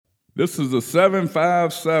This is a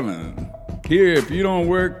 757. Here, if you don't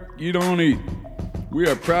work, you don't eat. We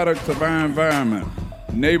are products of our environment.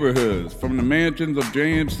 Neighborhoods, from the mansions of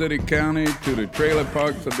James City County to the trailer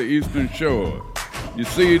parks of the Eastern Shore. You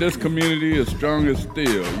see, this community is strong as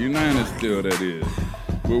steel, united steel that is,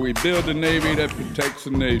 where we build a Navy that protects the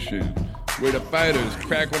nation, where the fighters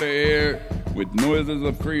crackle the air with noises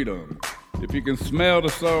of freedom. If you can smell the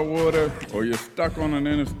salt water or you're stuck on an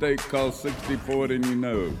interstate called 64, then you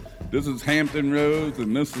know. This is Hampton Roads,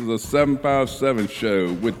 and this is a 757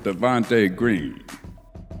 show with Devontae Green.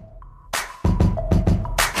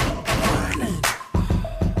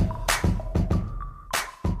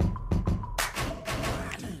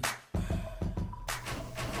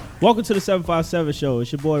 Welcome to the 757 show.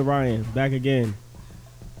 It's your boy Ryan, back again.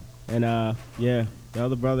 And the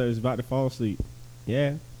other brother is about to fall asleep.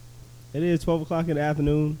 Yeah. It is 12 o'clock in the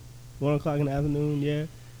afternoon, 1 o'clock in the afternoon, yeah.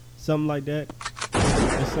 Something like that.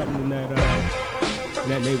 There's something in that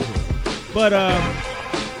neighborhood. But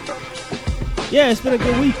it's been a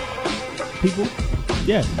good week, people.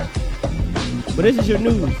 Yeah. But this is your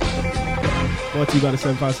news. Brought to you by the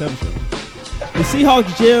 757 show. The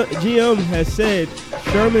Seahawks GM has said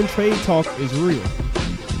Sherman trade talk is real.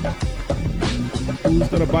 Who's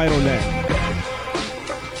gonna bite on that?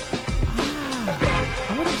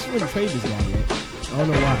 I wonder if she wouldn't trade this guy yet. I don't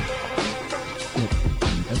know why.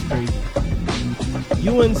 That's crazy.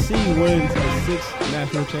 UNC wins the 6th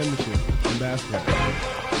national championship in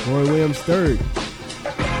basketball. Roy Williams third.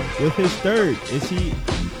 With his third, is he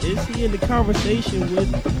in the conversation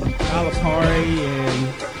with Calipari and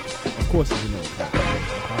of course he's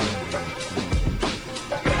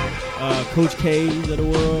Coach K's of the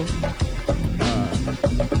world,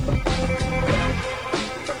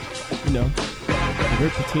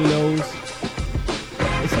 Rick Pitino's.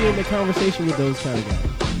 Is he in the conversation with those kind of guys?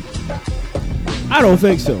 I don't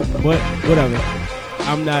think so, but whatever.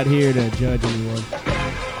 I'm not here to judge anyone.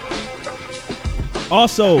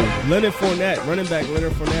 Also, Leonard Fournette, running back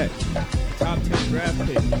Leonard Fournette, top 10 draft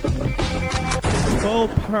pick,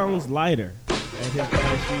 12 pounds lighter at his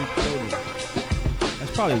LSU podium.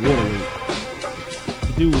 That's probably water weight.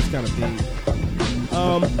 The dude was kind of big.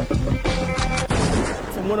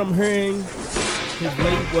 From what I'm hearing, his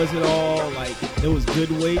weight wasn't all like it was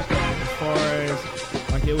good weight as far as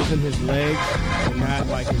like it was in his legs and not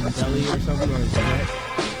like his belly or something or his neck.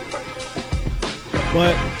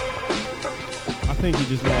 But I think he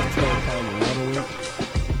just lost 12 pounds of water weight.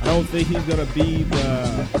 I don't think he's gonna be the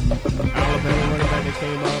Alabama running back that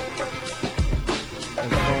came up.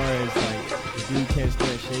 As far as like the dude can't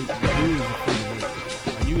stay in shape, the dude is a freak.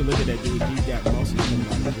 Like, you can look at that dude, he's got muscles coming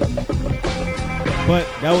out of his butt. But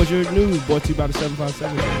that was your news brought to you by the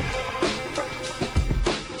 757 show.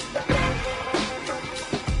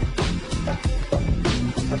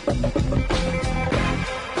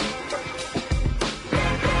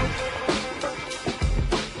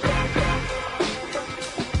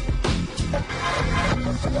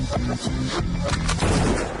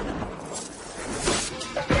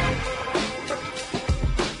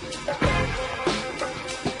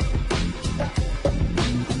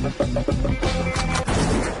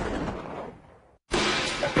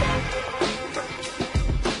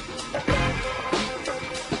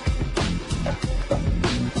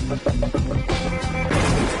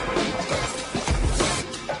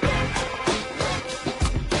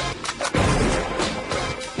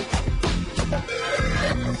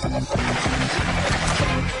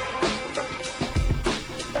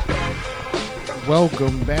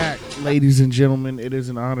 Welcome back, ladies and gentlemen. It is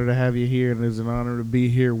an honor to have you here, and it is an honor to be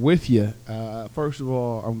here with you. First of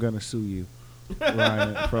all, I'm going to sue you,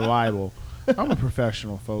 Ryan, for libel. I'm a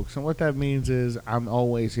professional, folks, and what that means is I'm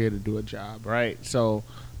always here to do a job, right? So,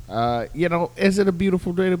 is it a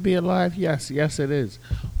beautiful day to be alive? Yes, it is.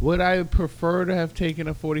 Would I prefer to have taken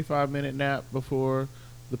a 45-minute nap before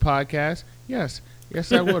the podcast? Yes,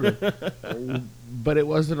 I would have. But it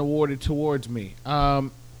wasn't awarded towards me.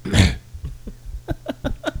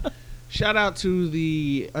 Shout out to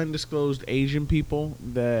the undisclosed Asian people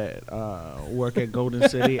that work at Golden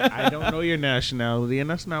City. I don't know your nationality, and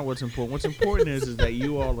that's not what's important. What's important is that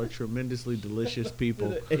you all are tremendously delicious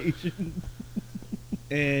people. Asian.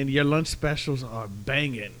 And your lunch specials are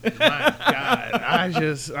banging. My God,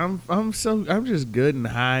 I'm just good and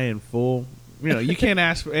high and full. You can't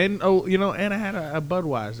ask for, and I had a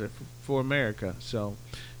Budweiser for America. So,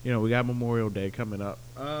 we got Memorial Day coming up.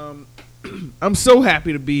 I'm so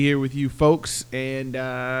happy to be here with you folks, and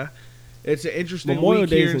it's an interesting Memorial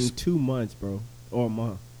week Day's here. in 2 months, bro, or a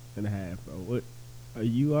month and a half, bro. What? Are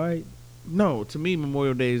you all right? No, to me,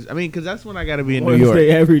 Memorial Day is. I mean, because that's when I got to be in New Memorial York.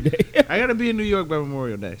 Day every day. I got to be in New York by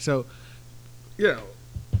Memorial Day. So, you know,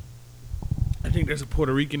 I think there's a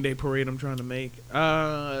Puerto Rican Day parade I'm trying to make.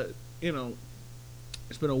 You know,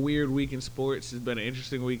 it's been a weird week in sports. It's been an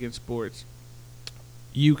interesting week in sports.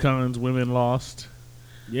 UConn's women lost.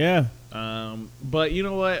 Yeah. But you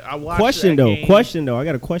know what? I watched Question that though. game. Question though. I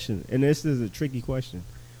got a question, and this is a tricky question.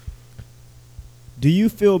 Do you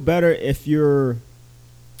feel better if you're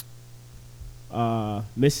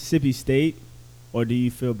Mississippi State, or do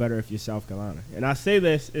you feel better if you're South Carolina? And I say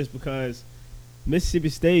this is because Mississippi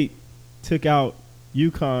State took out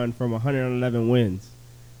UConn from 111 wins,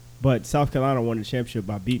 but South Carolina won the championship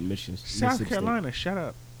by beating South Carolina, shut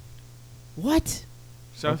up. What?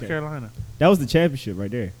 South Okay. Carolina. That was the championship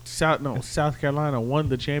right there. South Carolina won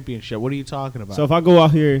the championship. What are you talking about? So if I go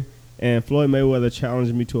out here and Floyd Mayweather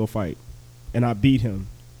challenges me to a fight, and I beat him,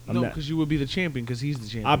 no, because you would be the champion because he's the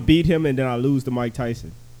champion. I beat him and then I lose to Mike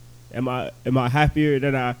Tyson. Am I happier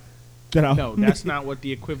than I? No, that's not what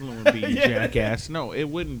the equivalent would be, Yeah. jackass. No, it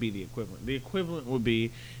wouldn't be the equivalent. The equivalent would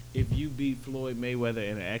be if you beat Floyd Mayweather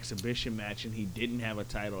in an exhibition match and he didn't have a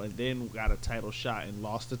title and then got a title shot and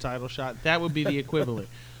lost the title shot. That would be the equivalent.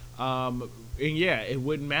 And yeah, it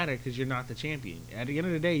wouldn't matter because you're not the champion. At the end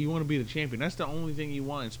of the day, you want to be the champion. That's the only thing you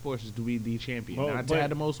want in sports is to be the champion. Well, not to have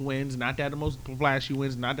the most wins, not to have the most flashy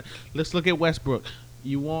wins. Let's look at Westbrook.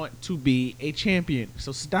 You want to be a champion.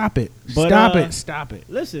 So stop it. But, Stop it.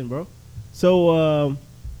 Listen, bro. So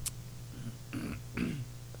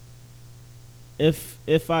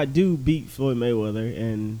if I do beat Floyd Mayweather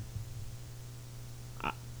and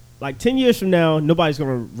like 10 years from now, nobody's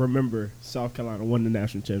gonna remember South Carolina won the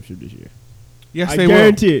national championship this year. Yes, I they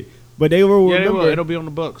guarantee it. But they will will. Yeah, they remember. will. It'll be on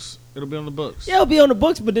the books. It'll be on the books. Yeah, it'll be on the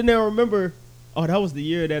books, but then they'll remember. Oh, that was the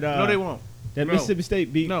year that No, they won't. that No. Mississippi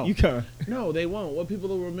State beat No. UConn. No, they won't. What people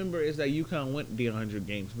will remember is that UConn went the 100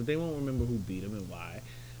 games, but they won't remember who beat them and why.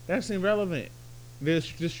 That's irrelevant. The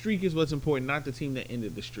streak is what's important, not the team that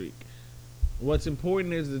ended the streak. What's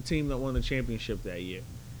important is the team that won the championship that year.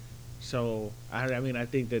 So, I mean, I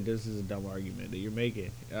think that this is a dumb argument that you're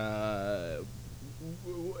making. And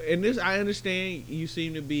this, I understand you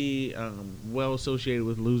seem to be well associated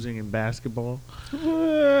with losing in basketball.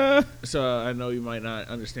 So I know you might not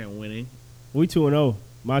understand winning. We 2-0.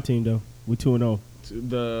 My team though. We 2-0.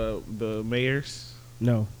 The Mayors.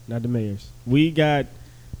 No, not the Mayors. We got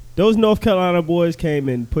those North Carolina boys came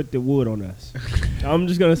and put the wood on us. I'm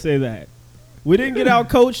just gonna say that. We didn't get out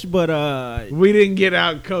coached, but We didn't get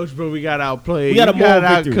out coached, but we got outplayed. We got a moral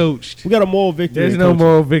out victory. coached. we got a moral victory. There's in no coaching.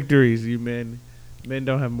 moral victories, you men. Men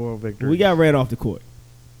don't have moral victories. We got ran off the court.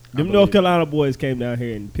 Them believe North it. Carolina boys came down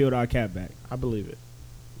here and peeled our cap back. I believe it.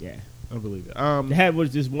 Yeah. I believe it. The hat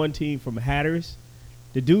was just one team from Hatters.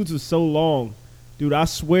 The dudes was so long. Dude, I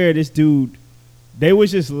swear this dude, they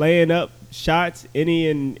was just laying up shots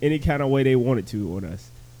any kind of way they wanted to on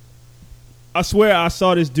us. I swear I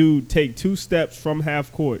saw this dude take 2 steps from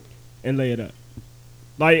half court and lay it up.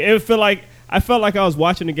 Like I felt like I was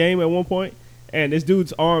watching the game at one point, and this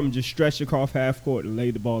dude's arm just stretched across half court and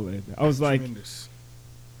laid the ball in. I was like,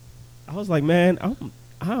 man,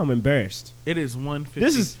 I'm embarrassed. It is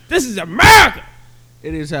 1:50. This is America.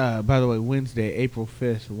 It is, by the way, Wednesday, April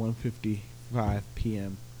 5th, 1:55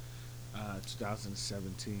 p.m.,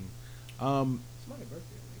 2017. It's my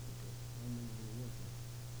birthday.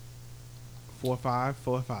 4-5.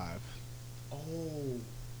 Oh.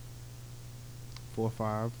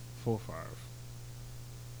 4-5.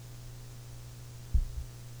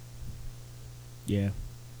 Yeah.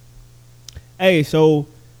 Hey, so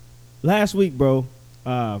last week, bro,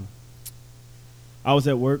 I was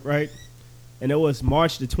at work, right? And it was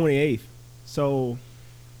March the 28th. So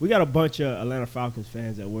we got a bunch of Atlanta Falcons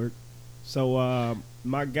fans at work. So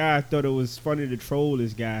my guy thought it was funny to troll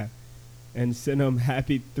this guy and send him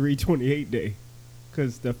happy 328 day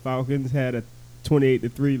because the Falcons had a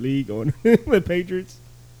 28-3 lead on the Patriots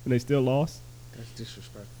and they still lost. That's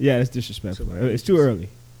disrespectful. Yeah, that's disrespectful. So It's too early.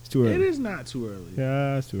 It's too It early. is not too early.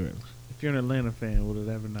 Yeah, it's too early. If you're an Atlanta fan, will it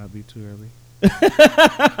ever not be too early?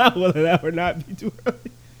 Will it ever not be too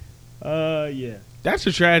early? Yeah. That's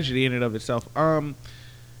a tragedy in and of itself.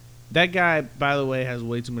 That guy, by the way, has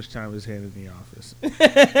way too much time in his hand in the office. In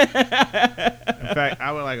fact,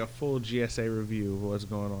 I would like a full GSA review of what's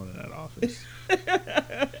going on in that office.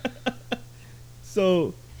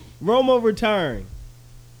 So, Romo retiring.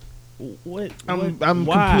 What? I'm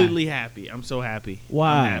why? completely happy. I'm so happy.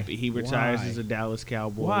 Why? I'm happy. He retires Why? as a Dallas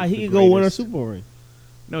Cowboy. Why? the He could go win a greatest. Super Bowl ring.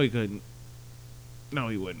 No, he couldn't. No,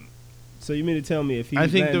 he wouldn't. So you mean to tell me if he I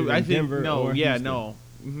think landed in Denver no, or yeah, Houston? no.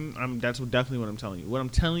 That's definitely what I'm telling you. What I'm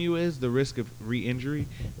telling you is the risk of re-injury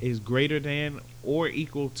is greater than or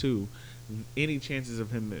equal to any chances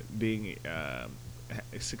of him being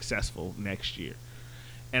successful next year.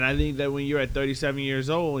 And I think that when you're at 37 years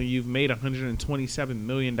old and you've made $127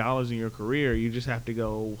 million in your career, you just have to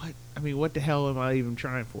go, what? I mean, what the hell am I even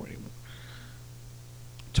trying for anymore?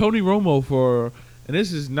 Tony Romo, and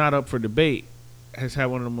this is not up for debate, has had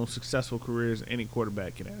one of the most successful careers any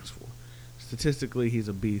quarterback can ask for. Statistically, he's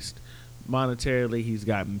a beast. Monetarily, he's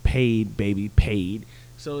gotten paid, baby, paid.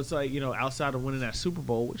 So it's like, outside of winning that Super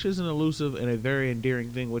Bowl, which is an elusive and a very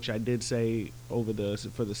endearing thing, which I did say for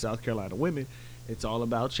the South Carolina women, it's all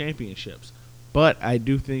about championships. But I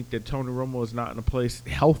do think that Tony Romo is not in a place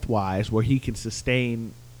health-wise where he can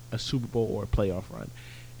sustain a Super Bowl or a playoff run.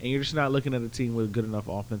 And you're just not looking at a team with a good enough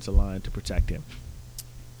offensive line to protect him.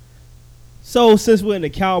 So since we're in the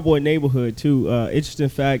Cowboy neighborhood, too, interesting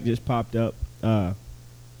fact just popped up.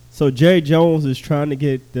 So Jerry Jones is trying to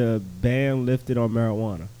get the ban lifted on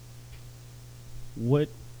marijuana. What?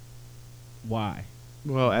 Why?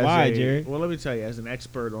 Well, why, Jerry? Well, let me tell you, as an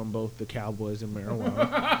expert on both the Cowboys and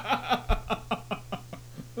marijuana,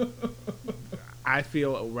 I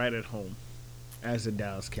feel right at home as a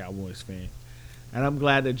Dallas Cowboys fan. And I'm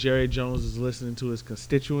glad that Jerry Jones is listening to his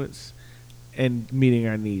constituents and meeting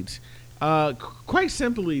our needs. Quite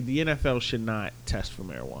simply, the NFL should not test for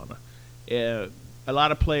marijuana. A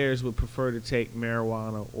lot of players would prefer to take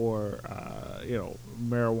marijuana or,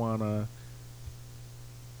 marijuana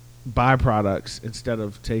byproducts instead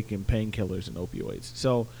of taking painkillers and opioids.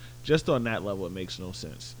 So just on that level, it makes no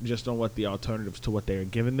sense. Just on what the alternatives to what they are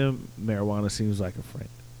giving them, marijuana seems like a friend.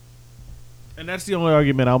 And that's the only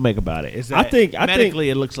argument I'll make about it. Is that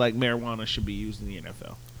medically it looks like marijuana should be used in the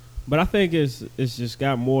NFL. But I think it's just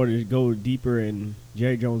got more to go deeper in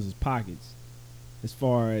Jerry Jones's pockets. As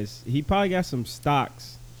far as he probably got some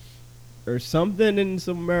stocks or something in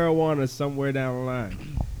some marijuana somewhere down the line.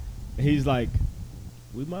 And he's like,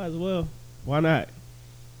 we might as well. Why not?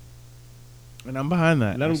 And I'm behind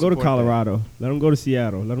that. Let him go to Colorado. That. Let him go to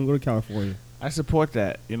Seattle. Let him go to California. I support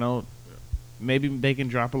that. Maybe they can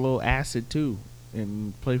drop a little acid too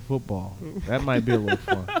and play football. That might be a little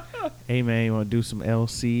fun. Hey man, you want to do some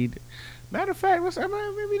L-seed? Matter of fact,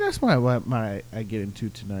 maybe that's what I get into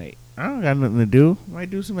tonight. I don't got nothing to do. Might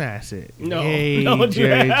do some acid. No, hey, no,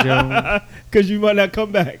 Jerry Jones. Because you might not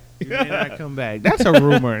come back. You may not come back. That's a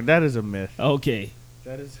rumor. That is a myth. Okay.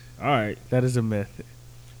 That is all right. That is a myth.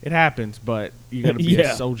 It happens, but you gotta be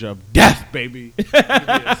a soldier of death, baby. You gotta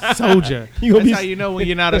be a soldier. That's how you know when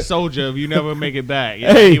you're not a soldier if you never make it back.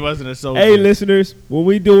 He wasn't a soldier. Hey, listeners, when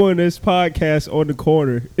we doing this podcast on the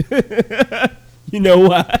corner, you know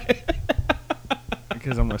why?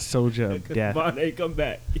 Because I'm a soldier of death. Vaughn ain't come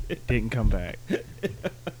back. Didn't come back.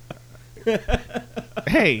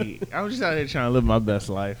 Hey, I was just out here trying to live my best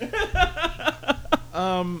life.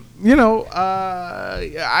 I'm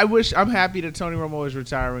happy that Tony Romo is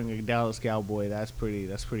retiring a Dallas Cowboy. That's pretty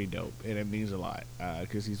dope, and it means a lot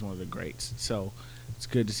because he's one of the greats. So it's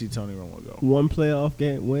good to see Tony Romo go. One playoff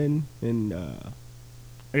game win, and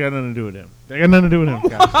I got nothing to do with him.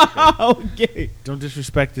 Guys. Okay. Don't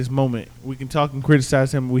disrespect this moment. We can talk and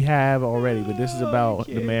criticize him. We have already, but this is about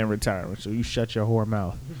the man retiring. So you shut your whore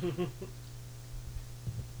mouth.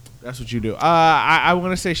 That's what you do. I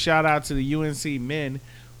want to say shout out to the UNC men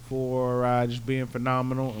for just being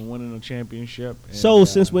phenomenal and winning a championship. And, so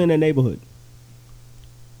since we're in that neighborhood,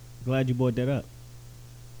 glad you brought that up.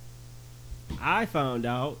 I found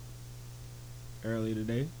out earlier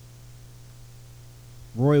today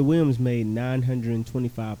Roy Williams made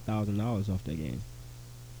 $925,000 off that game.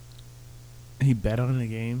 He bet on the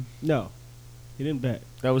game? No, he didn't bet.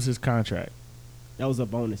 That was his contract. That was a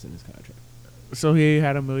bonus in his contract. So he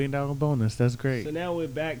had $1 million bonus. That's great. So now we're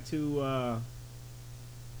back to...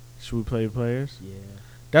 should we play players? Yeah.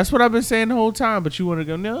 That's what I've been saying the whole time, but you want to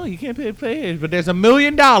go, no, you can't pay players. But there's $1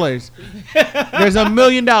 million. There's $1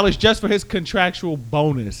 million just for his contractual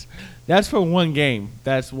bonus. That's for one game.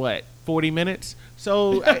 That's what, 40 minutes?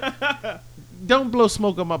 So don't blow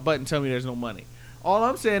smoke on my butt and tell me there's no money. All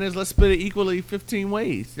I'm saying is let's split it equally 15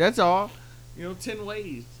 ways. That's all. 10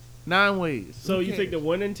 ways. 9 ways. So you think the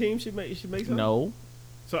winning team should make something? No.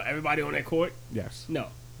 So everybody on that court? Yes. No.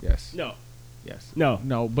 Yes. No. Yes. No.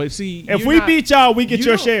 No. But see, if we beat y'all, we get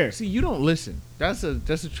your share. See, you don't listen. That's a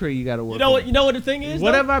trait you got to work. You know what the thing is?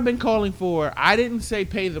 What have I been calling for? I didn't say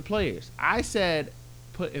pay the players. I said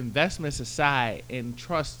put investments aside and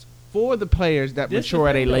trust for the players that mature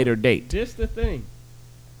at a later date. This the thing.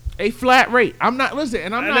 A flat rate. I'm not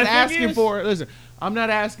asking for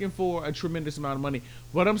a tremendous amount of money.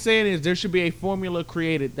 What I'm saying is there should be a formula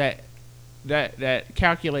created that that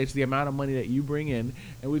calculates the amount of money that you bring in,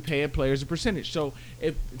 and we pay players a percentage. So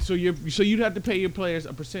you'd have to pay your players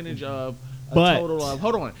a percentage of a total of.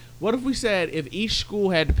 Hold on. What if we said if each school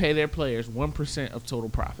had to pay their players 1% of total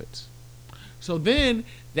profits? So then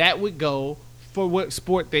that would go for what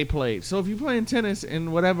sport they played. So if you're playing tennis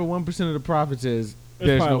and whatever 1% of the profits is,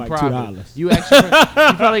 there's no like profit. $2. You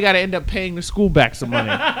probably got to end up paying the school back some money.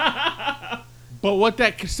 But what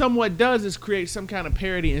that somewhat does is create some kind of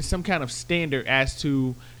parity and some kind of standard as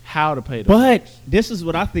to how to pay the But players. this is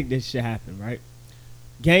what I think this should happen, right?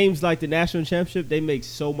 Games like the national championship, they make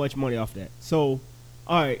so much money off that. So,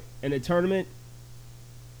 all right, in a tournament,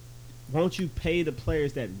 won't you pay the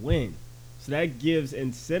players that win? So that gives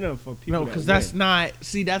incentive for people. No, because that's not.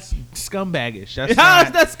 See, that's scumbaggish. That's how not,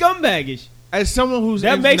 is that scumbagish? as someone who's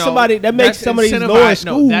That makes some of these lower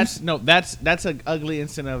schools. That's an ugly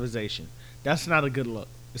incentivization. That's not a good look,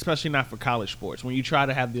 especially not for college sports. When you try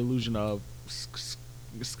to have the illusion of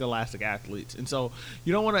scholastic athletes, and so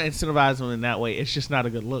you don't want to incentivize them in that way. It's just not a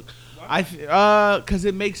good look. Because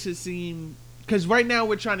it makes it seem. Because right now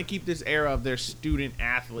we're trying to keep this era of their student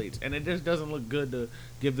athletes, and it just doesn't look good to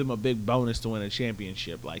give them a big bonus to win a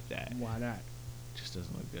championship like that. Why not? It just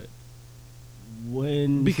doesn't look good.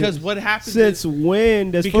 Because what happens since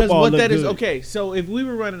when does because football what look that good? is okay. So if we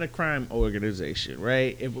were running a crime organization,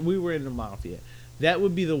 right? If we were in the mafia, that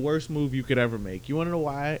would be the worst move you could ever make. You want to know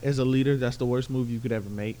why? As a leader, that's the worst move you could ever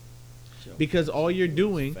make. Because all you're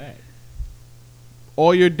doing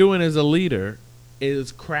as a leader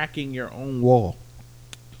is cracking your own wall.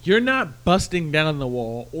 You're not busting down the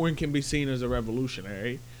wall or can be seen as a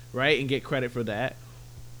revolutionary, right? And get credit for that.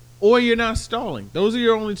 Or you're not stalling. Those are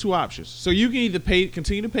your only two options. So you can either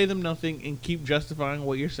continue to pay them nothing and keep justifying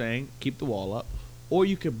what you're saying, keep the wall up, or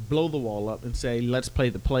you could blow the wall up and say, let's pay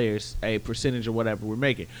the players a percentage of whatever we're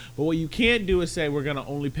making. But what you can't do is say we're going to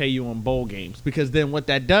only pay you on bowl games, because then what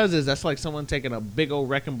that does is that's like someone taking a big old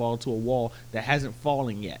wrecking ball to a wall that hasn't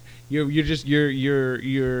fallen yet. You're damaging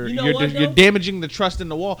the trust in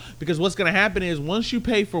the wall, because what's going to happen is once you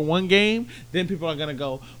pay for one game, then people are going to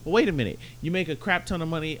go, well, wait a minute, you make a crap ton of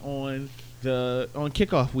money on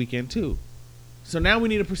kickoff weekend too. So now we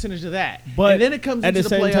need a percentage of that. But and then it comes into the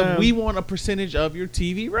play time, of we want a percentage of your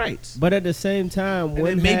TV rights. But at the same time,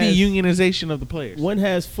 when maybe unionization of the players. When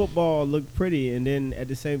has football looked pretty? And then at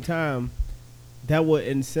the same time, that would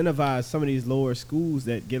incentivize some of these lower schools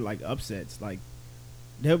that get like upsets. Like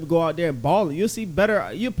they'll go out there and ball. You'll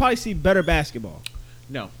probably see better basketball.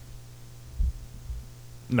 No.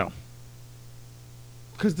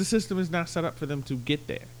 Because the system is not set up for them to get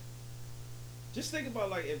there. Just think about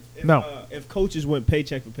like if coaches went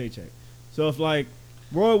paycheck for paycheck. So if like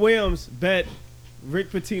Roy Williams bet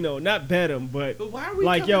Rick Pitino, not bet him, but why are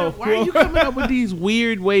why are you coming up with these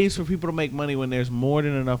weird ways for people to make money when there's more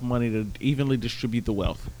than enough money to evenly distribute the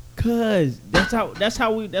wealth? Cause that's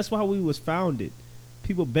why we was founded.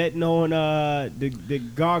 People betting on the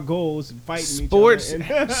gargoyles fighting each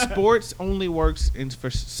other. Sports only works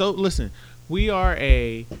so listen, we are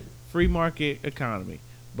a free market economy.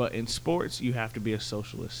 But in sports, you have to be a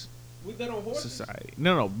socialist. We bet on horses. Society.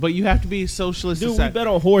 No, but you have to be a socialist society. We bet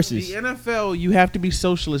on horses. The NFL, you have to be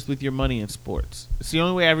socialist with your money in sports. It's the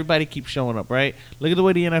only way everybody keeps showing up, right? Look at the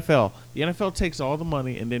way the NFL takes all the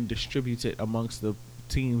money and then distributes it amongst the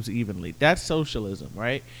teams evenly. That's socialism,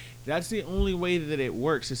 right? That's the only way that it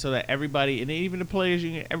works, is so that everybody, and even the players,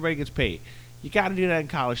 everybody gets paid. You got to do that in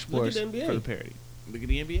college sports for the parity. Look at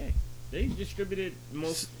the NBA. They distributed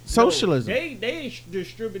most socialism. They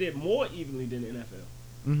distributed more evenly than the NFL.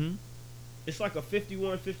 Mm-hmm. It's like a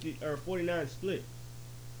 51-50 or 49 split.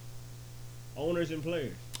 Owners and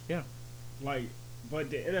players. Yeah. But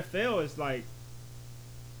the NFL is like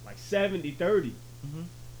 70-30, mm-hmm.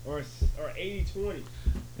 or 80-20.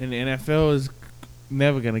 And the NFL is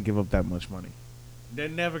never gonna give up that much money. They're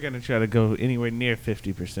never going to try to go anywhere near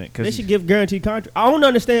 50%. They should give guaranteed contracts. I don't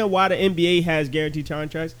understand why the NBA has guaranteed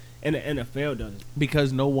contracts and the NFL doesn't.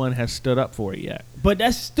 Because no one has stood up for it yet. But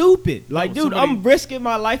that's stupid. I'm risking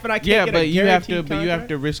my life and I can't get a guaranteed contract. But you have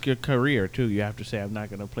to risk your career, too. You have to say, I'm not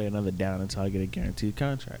going to play another down until I get a guaranteed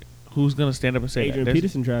contract. Who's going to stand up and say Adrian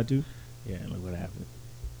Peterson tried to. Yeah, look what happened.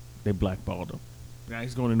 They blackballed him. Now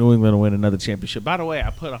he's going to New England to win another championship. By the way,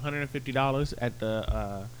 I put $150 at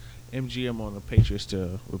the MGM on the Patriots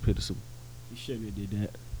to repeat the Super Bowl. You shouldn't have did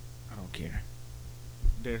that. I don't care.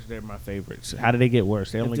 They're my favorites. How did they get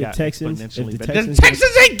worse? They only got exponentially better. The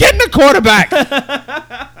Texans ain't getting a quarterback.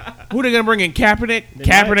 Who they gonna bring in? Kaepernick?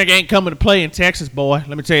 Kaepernick ain't coming to play in Texas, boy.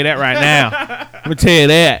 Let me tell you that right now. Let me tell you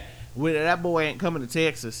that. That boy ain't coming to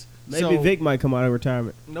Texas. Maybe Vic might come out of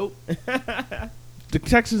retirement. Nope. the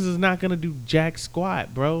Texans is not gonna do jack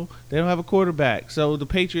squat, bro. They don't have a quarterback, so the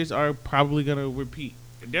Patriots are probably gonna repeat.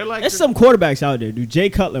 They're like There's some quarterbacks out there, dude. Jay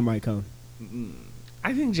Cutler might come.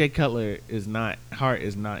 I think Jay Cutler heart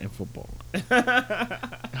is not in football.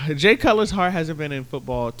 Jay Cutler's heart hasn't been in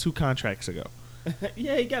football 2 contracts ago.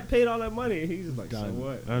 Yeah, he got paid all that money. He's just like, so Done.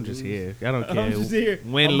 what? I'm just here. I don't care. I'm just here.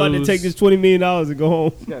 Win, I'm about lose. to take this $20 million and go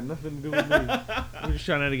home. It's got nothing to do with me. I'm just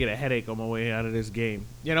trying not to get a headache on my way out of this game,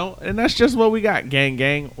 you know. And that's just what we got,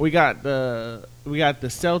 gang. We got the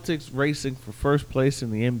Celtics racing for first place in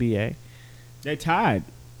the NBA. They're tied.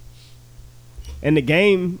 And the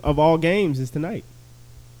game of all games is tonight.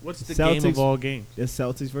 What's the Celtics, game of all games? The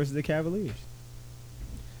Celtics versus the Cavaliers.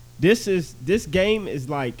 This game is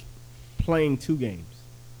like playing 2 games,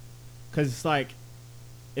 because it's like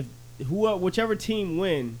if whichever team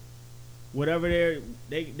win, whatever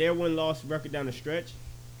their win-loss record down the stretch,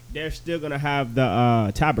 they're still gonna have the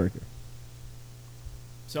tiebreaker.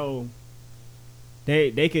 So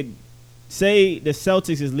they could say the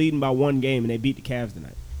Celtics is leading by 1 game and they beat the Cavs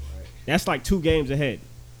tonight. Right. That's like 2 games ahead.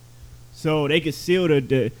 So they could seal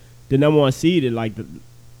the number 1 seed in like the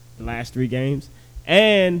last 3 games,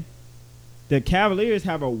 and the Cavaliers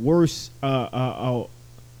have a worse a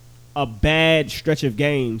bad stretch of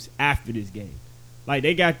games after this game. Like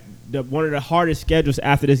they got one of the hardest schedules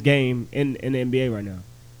after this game in the NBA right now.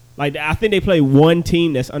 Like I think they play 1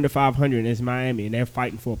 team that's under 500, and it's Miami, and they're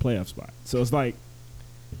fighting for a playoff spot. So it's like,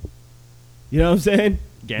 you know what I'm saying?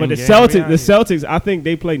 But the Celtics, I think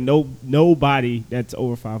they play nobody that's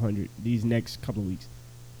over 500 these next couple of weeks,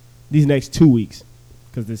 these next 2 weeks,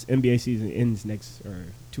 because this NBA season ends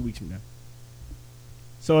 2 weeks from now.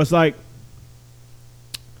 So it's like,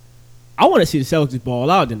 I want to see the Celtics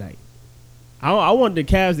ball out tonight. I want the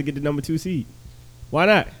Cavs to get the number 2 seed. Why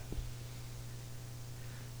not?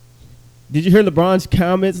 Did you hear LeBron's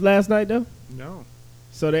comments last night though? No.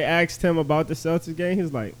 So they asked him about the Celtics game. He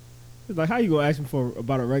was like, how you gonna ask him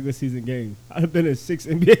about a regular season game? I've been in 6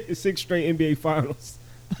 straight NBA finals.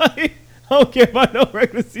 I don't care about no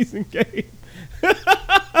regular season game.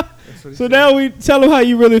 So now we tell him how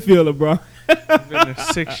you really feel, LeBron. I've been in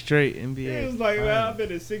 6 straight NBA. He was like, well, I've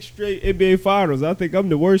been in 6 straight NBA finals. I think I'm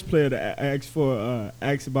the worst player to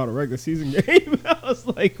ask about a regular season game. I was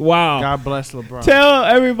like, wow. God bless LeBron. Tell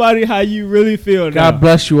everybody how you really feel now. God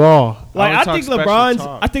bless you all. Like I think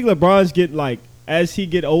LeBron's get like, as he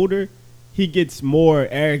get older, he gets more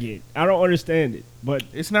arrogant. I don't understand it, but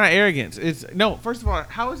it's not arrogance. First of all,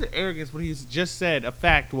 how is it arrogance when he's just said a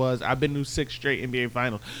fact was I've been to 6 straight NBA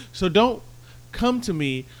finals. So don't come to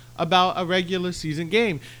me about a regular season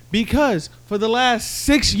game, because for the last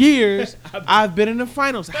 6 years I've been in the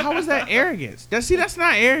finals. How is that arrogance? That's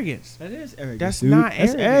not arrogance. That is arrogance. That's not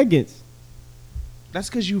arrogance. That's arrogance. That's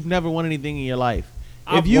because you've never won anything in your life.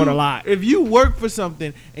 I've won a lot. If you work for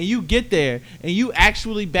something and you get there and you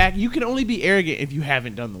actually you can only be arrogant if you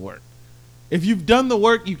haven't done the work. If you've done the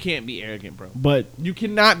work, you can't be arrogant, bro. But you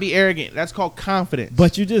cannot be arrogant. That's called confidence.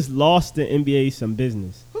 But you just lost the NBA some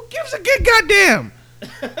business. Who gives a good goddamn?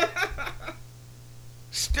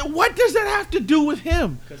 What does that have to do with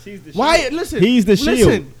him? Because he's the shield. Why? Listen, he's the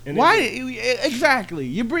shield. Why? Exactly.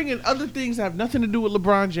 You're bringing other things that have nothing to do with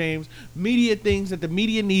LeBron James, media things that the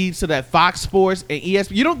media needs, so that Fox Sports and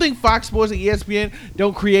ESPN. You don't think Fox Sports and ESPN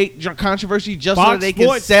don't create controversy just so that they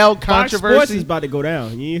can sell controversy? Fox Sports is about to go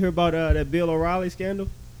down. You hear about that Bill O'Reilly scandal?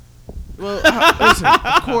 Well, listen,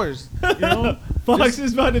 of course, you know, Fox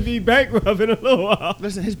is about to be bankrupt in a little while.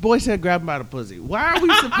 Listen, his boy said grab him by the pussy. Why are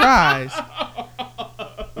we surprised?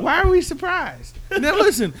 Why are we surprised? Now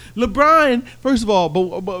listen, LeBron, first of all,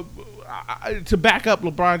 but to back up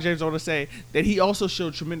LeBron James, I want to say that he also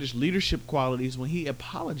showed tremendous leadership qualities when he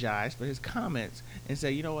apologized for his comments and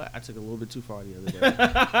said, you know what, I took it a little bit too far the other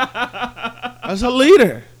day. As a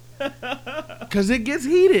leader. Because it gets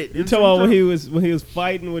heated. You talking about when he was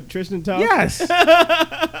fighting with Tristan Thompson? Yes.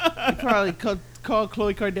 He probably called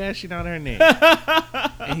Khloe Kardashian out her name.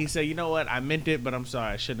 And he said, you know what, I meant it, but I'm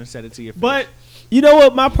sorry, I shouldn't have said it to your face. But you know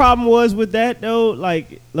what my problem was with that though?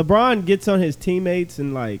 Like LeBron gets on his teammates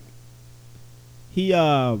and like he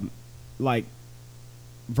like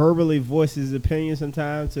verbally voices his opinion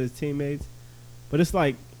sometimes to his teammates. But it's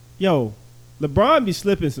like, yo, LeBron be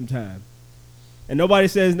slipping sometimes. And nobody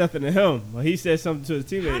says nothing to him. Well, he says something to his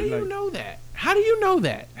teammates. How do you know that? How do you know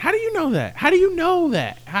that? How do you know that? How do you know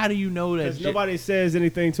that? How do you know that? Because nobody says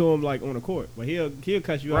anything to him like on the court, but he'll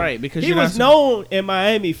cut you out. Right, because he was known in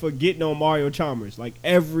Miami for getting on Mario Chalmers like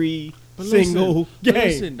every single game.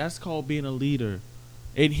 Listen, that's called being a leader.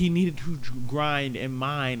 And he needed to grind and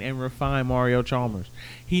mine and refine Mario Chalmers.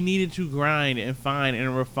 He needed to grind and find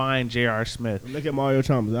and refine J.R. Smith. Look at Mario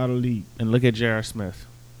Chalmers out of the league. And look at J.R. Smith.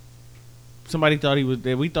 Somebody thought he was.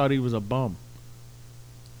 We thought he was a bum.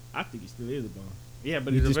 I think he still is a bum. Yeah,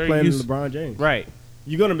 but He's he's just a playing very with LeBron James. right.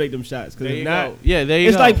 You're gonna make them shots because There if you not, go. Yeah, there you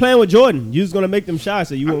it's go. like playing with Jordan. You was gonna make them shots,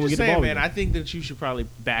 so you I'm won't just get the saying, ball. man. again. I think that you should probably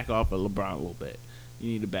back off of LeBron a little bit. You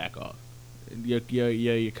need to back off.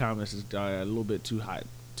 Your comments is a little bit too hot,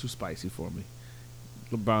 too spicy for me.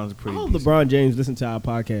 LeBron's a pretty. I hope decent. LeBron James listen to our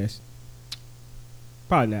podcast.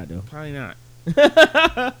 Probably not though. Probably not.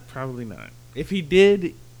 Probably not. If he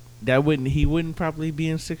did, he wouldn't probably be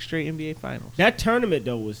in 6 straight NBA finals. That tournament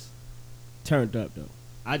though was turned up though.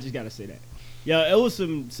 I just gotta say that. Yeah, it was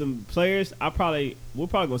some players. We're probably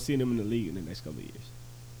gonna see them in the league in the next couple of years.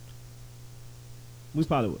 We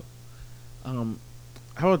probably will.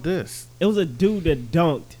 How about this? It was a dude that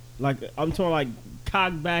dunked. Like I'm talking like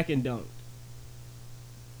cocked back and dunked.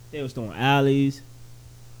 They was throwing alleys.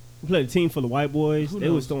 We played a team full of white boys. Who They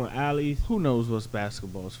knows? was throwing alleys. Who knows what's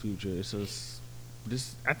basketball's future? It's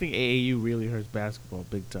just, I think AAU really hurts basketball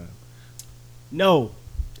big time. No,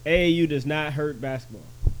 AAU does not hurt basketball.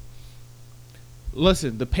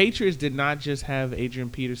 Listen, the Patriots did not just have Adrian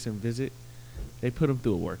Peterson visit; they put him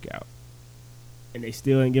through a workout. And they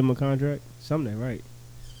still didn't give him a contract? Something ain't right.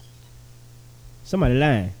 Somebody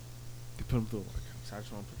lying. They put him through a workout. So I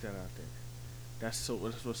just want to put that out there. That's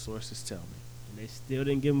what sources tell me. And they still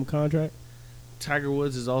didn't give him a contract? Tiger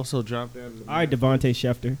Woods is also dropped out of the All right, Devontae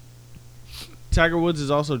Schefter. Tiger Woods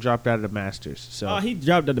is also dropped out of the Masters. So Oh, he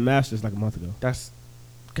dropped at the Masters like a month ago. that's,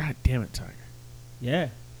 God damn it, Tiger. Yeah.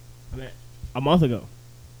 I mean, a month ago.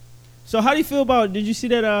 So how do you feel about, did you see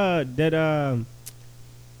that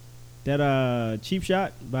cheap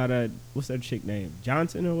shot by what's that chick name?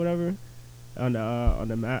 Johnson or whatever? On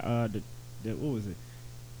the what was it?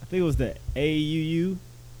 I think it was the AUU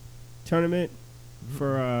tournament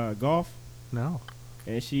for golf. No.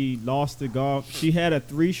 And she lost the golf. She had a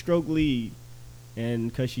 3-stroke lead, and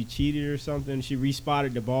because she cheated or something, she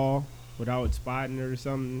respotted the ball without spotting it or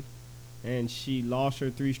something, and she lost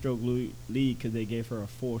her 3-stroke lead because they gave her a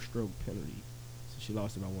 4-stroke penalty. So she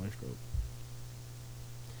lost it by 1 stroke.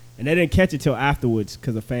 And they didn't catch it till afterwards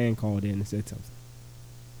because a fan called in and said something.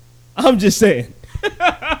 I'm just saying.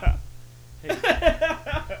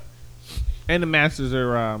 And the Masters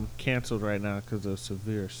are canceled right now because of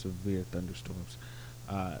severe thunderstorms.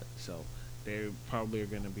 So they probably are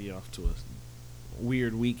going to be off to a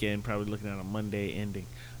weird weekend, probably looking at a Monday ending.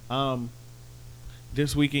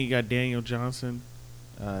 This weekend you got Daniel Johnson.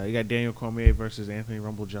 You got Daniel Cormier versus Anthony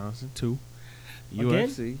Rumble Johnson, 2. Again?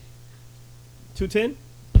 UFC. 210?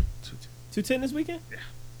 2-2. 210 this weekend? Yeah.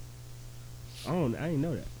 Oh, I didn't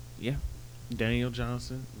know that. Yeah. Daniel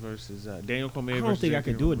Johnson versus Daniel Cormier. I don't versus think I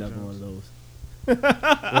Anthony could do Rumble another one of Johnson. those.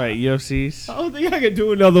 Right, UFCs. I don't think I could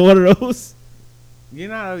do another one of those. You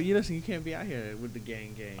listen. You can't be out here with the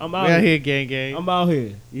gang. I'm We out out here. here, gang. I'm out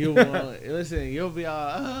here. You listen. You'll be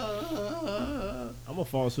all. I'm gonna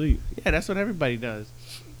fall asleep. Yeah, that's what everybody does.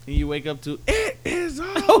 And you wake up to it is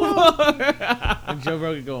over. And Joe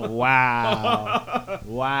Rogan going, wow,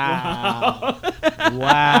 wow.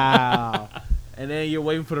 And then you're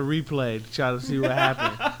waiting for the replay to try to see what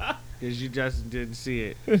happened because you just didn't see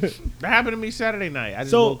it. That happened to me Saturday night. I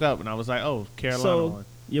just woke up and I was like, oh, Carolina won.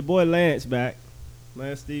 Your boy Lance back.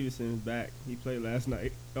 Lance Stevenson is back. He played last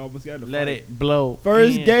night. Almost got in the Let fight. it blow.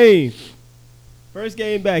 First in. game. First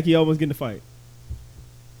game back. He almost get in the fight.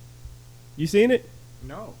 You seen it?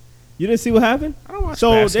 No. You didn't see what happened? I don't watch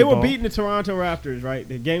So basketball. they were beating the Toronto Raptors, right?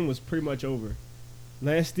 The game was pretty much over.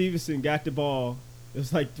 Lance Stevenson got the ball. It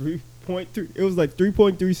was like 3.3. It was like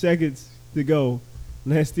 3.3 seconds to go.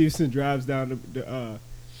 Lance Stevenson drives down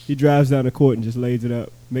he drives down the court and just lays it up,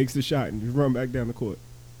 makes the shot, and just run back down the court.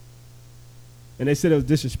 And they said it was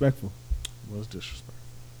disrespectful. It was disrespectful.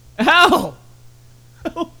 How?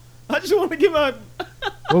 I just want to give out.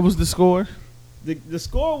 What was the score? The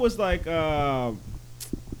score was like I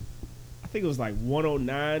think it was like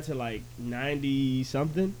 109 to like 90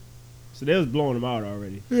 something. So they was blowing them out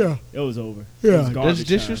already. Yeah. It was over. Yeah. It was garbage That's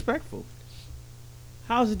time. disrespectful.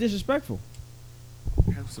 How is it disrespectful?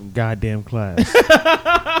 Have some goddamn class.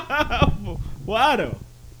 Why though?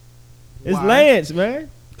 It's Why? Lance, man.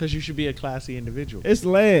 Because you should be a classy individual. It's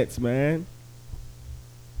Lance, man.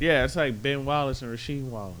 Yeah, it's like Ben Wallace and Rasheed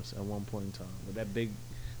Wallace at one point in time with that big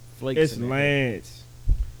flakes. It's in their head. Lance.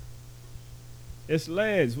 It's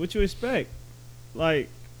Lance. What you expect? Like,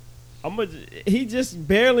 he just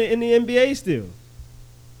barely in the NBA still.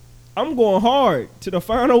 I'm going hard to the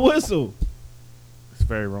final whistle. It's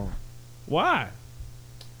very wrong. Why?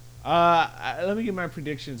 Let me get my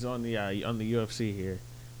predictions on the UFC here,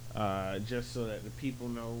 just so that the people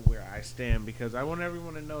know where I stand, because I want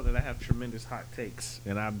everyone to know that I have tremendous hot takes,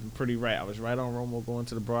 and I've been pretty right. I was right on Romo going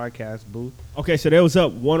to the broadcast booth. Okay, so that was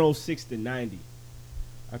up 106-90.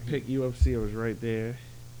 I picked UFC. I was right there.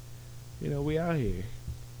 You know, we out here.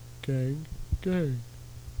 Gang. We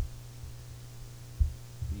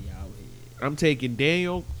out here. I'm taking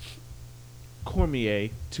Daniel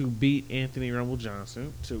Cormier to beat Anthony Rumble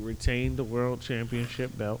Johnson to retain the world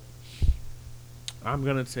championship belt. I'm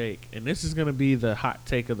going to take, and this is going to be the hot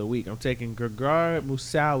take of the week, I'm taking Gegard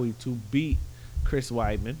Moussaoui to beat Chris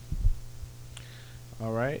Weidman.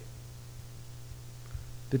 All right.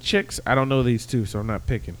 The chicks, I don't know these two, so I'm not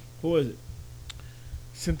picking. Who is it?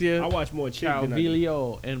 Cynthia I watch more chick than I do.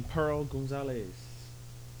 Calvillo and Pearl Gonzalez.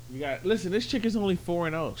 You got, listen, this chick is only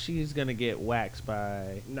 4-0. She's going to get waxed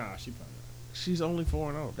by... Nah, she probably not. She's only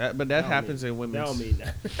 4-0. But that happens in women's. That don't mean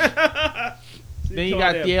that. Then you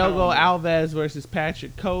got Diego Alves versus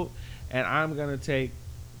Patrick Cote, and I'm going to take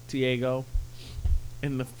Diego.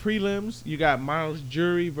 In the prelims, you got Miles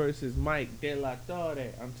Jury versus Mike De La Torre.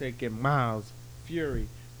 I'm taking Miles Fury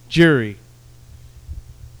Jury.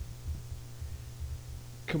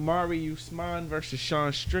 Kamari Usman versus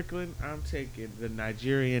Sean Strickland. I'm taking the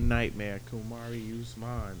Nigerian Nightmare, Kamari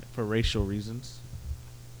Usman, for racial reasons.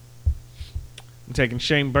 I'm taking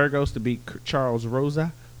Shane Burgos to beat Charles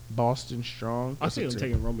Rosa, Boston Strong. I think I'm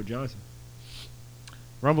taking Rumble Johnson.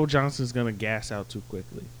 Rumble Johnson's going to gas out too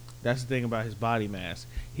quickly. That's the thing about his body mass.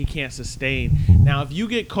 He can't sustain. Now, if you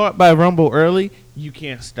get caught by Rumble early, you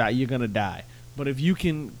can't stop. You're going to die. But if you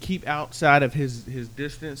can keep outside of his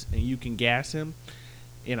distance and you can gas him,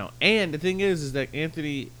 you know. And the thing is that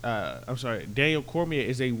Daniel Cormier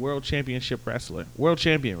is a world champion wrestler.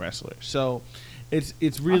 So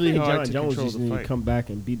it's really hard to John Jones control just the need to fight. come back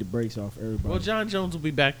and beat the brakes off everybody. Well, John Jones will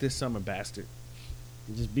be back this summer, bastard.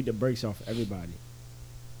 Just beat the brakes off everybody.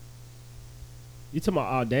 You talking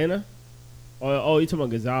about Aldana? Oh, you talking about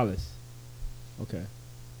Gonzalez? Okay.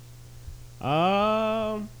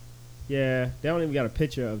 Yeah, they don't even got a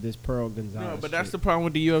picture of this Pearl Gonzalez. No, but that's chick. the problem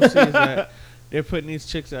with the UFC is that they're putting these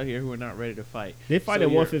chicks out here who are not ready to fight. They fight So at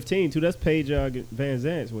you're- 115 too. That's Paige Van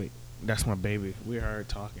Zandt's weight. That's my baby. We heard her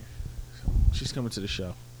talking. She's coming to the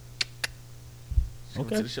show. She's coming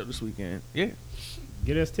Okay. to the show this weekend. Yeah.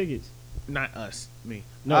 Get us tickets. Not us. Me.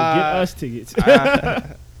 No, get us tickets.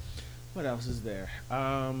 What else is there?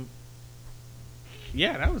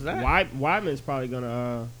 Yeah, that was that. Weidman's probably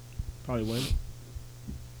gonna probably win.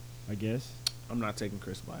 I guess. I'm not taking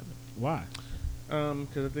Chris Weidman. Why?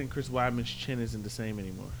 Because I think Chris Weidman's chin isn't the same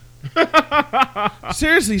anymore.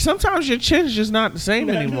 Seriously, sometimes your chin's just not the same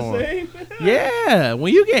anymore. Yeah,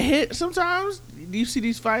 when you get hit, sometimes you see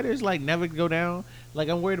these fighters like never go down. Like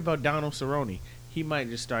I'm worried about Donald Cerrone. He might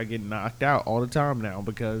just start getting knocked out all the time now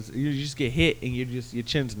because you just get hit and your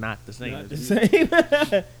chin's not the same. Not the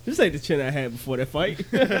same. This ain't the chin I had before that fight.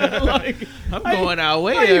 Like, I'm going out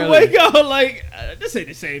way how you early. wake up like this ain't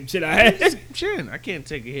the same chin I had. Chin, I can't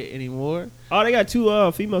take a hit anymore. Oh, they got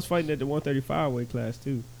two females fighting at the 135 weight class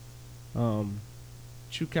too.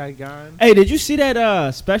 Chukai Gan. Hey, did you see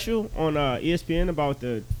that special on ESPN about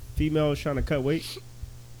the females trying to cut weight?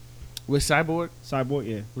 With Cyborg, Cyborg,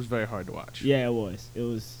 yeah. it was very hard to watch. Yeah, it was. It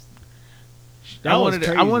was. I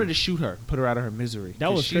wanted to shoot her, put her out of her misery. That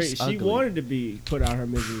 'cause was she's crazy. She ugly. wanted to be put out her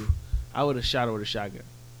misery. I would have shot her with a shotgun.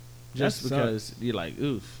 Just That because you're like,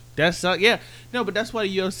 oof. That's yeah. No, but that's why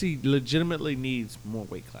the UFC legitimately needs more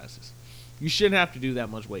weight classes. You shouldn't have to do that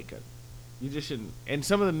much weight cut. You just shouldn't. And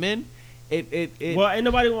some of the men, it Well, ain't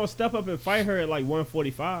nobody gonna step up and fight her at like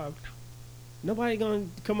 145. Nobody gonna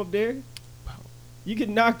come up there. You get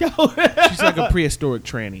knocked out. she's like a prehistoric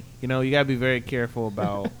tranny. You know, you gotta be very careful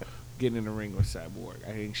about getting in the ring with Cyborg.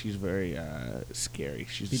 I think she's very scary.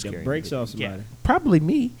 She's Beat the scary. brakes off Yeah, somebody. probably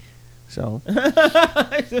me. So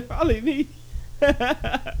It's probably me.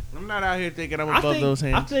 I'm not out here thinking I'm above those I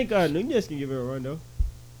hands. think Nunez can give her a run though,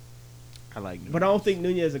 I like Nunez. but I don't think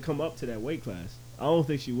Nunez will come up to that weight class. I don't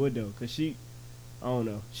think she would though, cause I don't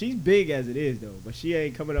know. She's big as it is though, but she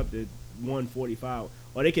ain't coming up to 145.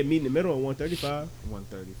 Or they can meet in the middle at 135.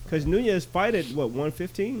 135. Cause Nunez fight at what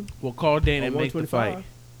 115? We'll call Dana Or and make the 125? fight.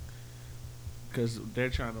 Because they're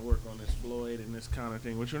trying to work on this Floyd and this kind of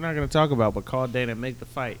thing, which we're not going to talk about, but call Dana and make the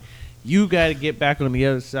fight. You got to get back on the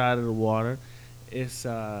other side of the water. It's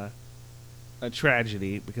a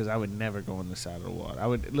tragedy because I would never go on this side of the water. I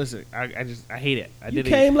would listen. I hate it. You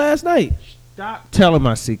came last night. Stop telling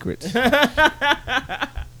my secrets.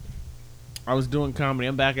 I was doing comedy.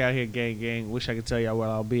 I'm back out here, gang. Wish I could tell y'all where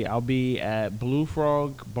I'll be. I'll be at Blue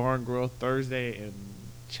Frog Barn Grill Thursday in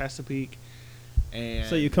Chesapeake. And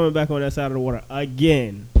So you're coming back on that side of the water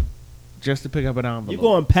again. just to pick up an envelope. You're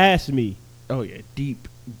going past me. Oh yeah, deep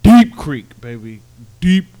creek, baby.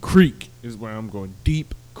 Deep creek is where I'm going.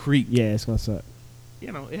 Deep creek. Yeah, it's gonna suck.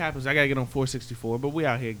 You know, it happens. I gotta get on 464, but we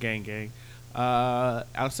out here, gang.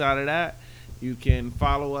 Outside of that, you can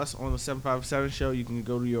follow us on the 757 show. You can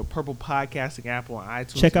go to your Purple Podcasting app on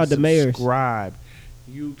iTunes. Check out the mayors. Subscribe.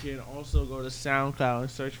 You can also go to SoundCloud and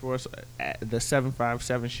search for us at the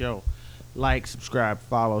 757 show. Like, subscribe,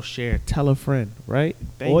 follow, share, tell a friend. Right?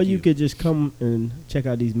 Thank Or you could just come and check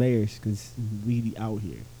out these mayors because we out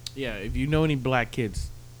here. Yeah, if you know any black kids,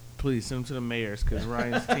 please send them to the mayors because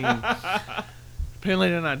Ryan's team. Apparently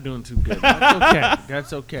they're not doing too good. That's okay.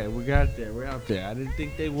 That's okay. We got there. We're out there. I didn't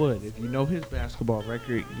think they would. If you know his basketball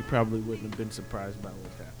record, you probably wouldn't have been surprised by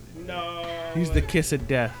what's happening. No. He's the kiss of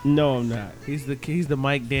death. No, I'm not. He's the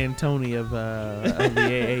Mike D'Antoni of the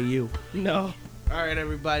AAU. No. All right,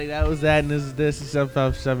 everybody. That was that, and this is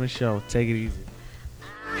 757 show. Take it easy.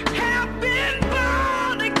 Have been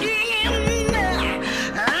born again.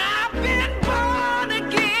 I've been born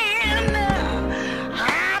again.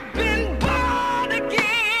 I've been born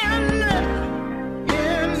again.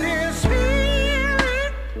 In His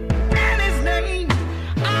Spirit and His name,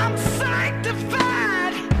 I'm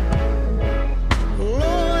sanctified.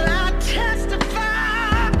 Lord, I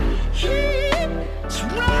testify. He's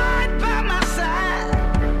right by my side.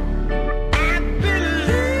 I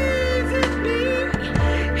believe in me.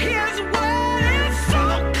 His word is so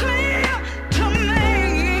clear to me.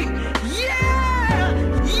 Yeah.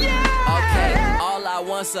 Okay, all I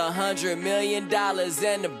want's $100 million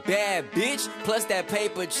and a bad bitch. Plus that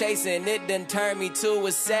paper chasing, it done turned me to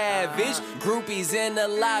a savage. Groupies in the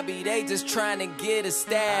lobby, they just trying to get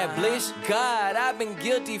established. God, I've been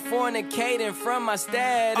guilty fornicating from my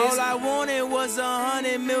status. All I wanted was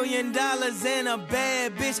 $100 million and a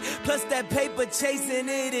bad bitch. Plus that paper chasing,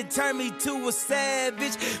 it turned me to a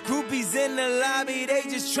savage. Groupies in the lobby, they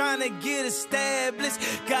just trying to get established.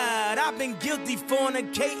 God, I've been guilty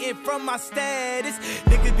fornicating from my status.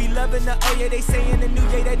 Niggas be loving the oh yeah, they saying the new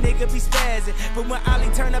yeah, that nigga be spazzing. But when Ollie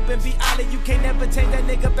turn up and be Ollie, you can't never change that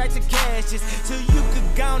nigga back to cashes. So you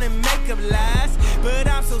could go on and make up lies, but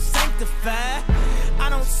I'm so sanctified. I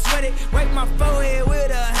don't sweat it, wipe my forehead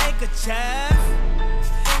with a handkerchief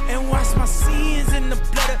and wash my sins in the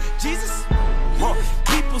blood of Jesus.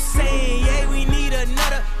 People saying, yeah, we need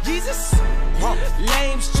another Jesus.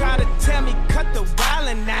 Lames try to tell me cut the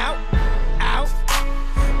wildin' out.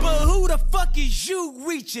 But who the fuck is you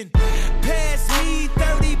reaching? Pass me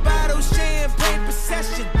 30 bottles, champagne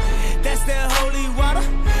procession. That's that holy water,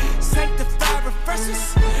 sanctified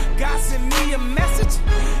refreshers. God sent me a message,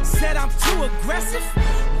 said I'm too aggressive.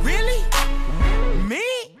 Really? Me?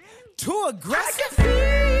 Too aggressive? I can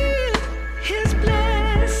feel His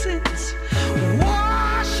blessings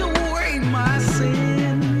wash away my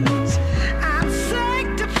sins. I'm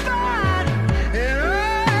sanctified and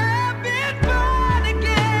I've been born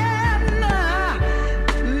again.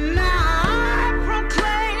 Now I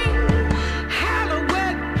proclaim, hallowed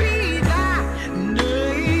be Thy name.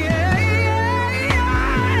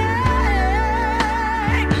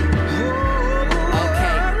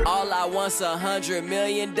 Okay, all I want's $100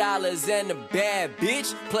 million and a bad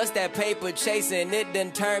bitch. Plus that paper chasing, it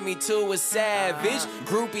done turned me to a savage.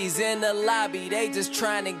 Groupies in the lobby, they just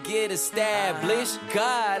trying to get established.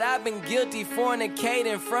 God, I've been guilty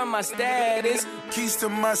fornicating from my status. Keys to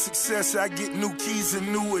my success, I get new keys and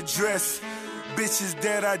new address. Bitches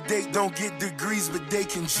that I date don't get degrees, but they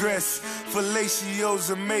can dress. Fellatio's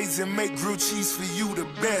amazing, make grilled cheese for you the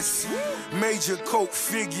best. Major coke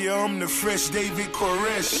figure, I'm the fresh David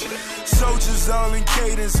Koresh. Soldiers all in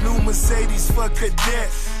cadence, new Mercedes for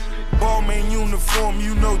cadets. Ballman uniform,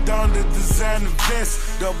 you know Don the designer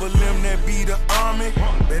vest. Double M that be the army,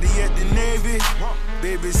 better yet the Navy.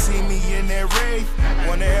 Baby see me in that rave,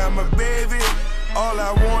 wanna have my baby. All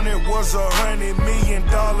I wanted was $100 million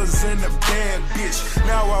and a bad bitch.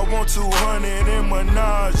 Now I want 200 and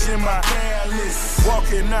Minaj in my palace.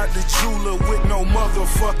 Walking out the jeweler with no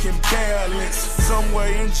motherfucking balance.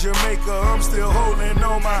 Somewhere in Jamaica, I'm still holding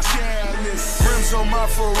on my chalice. Rims on my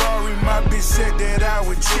Ferrari, my bitch said that I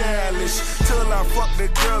was childish. Till I fucked the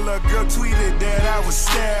girl, a girl tweeted that I was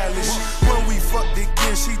stylish. When we fucked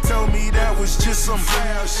again, she told me that was just some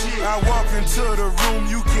foul shit. I walk into the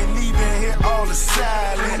room, you can even hear all the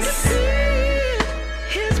silence.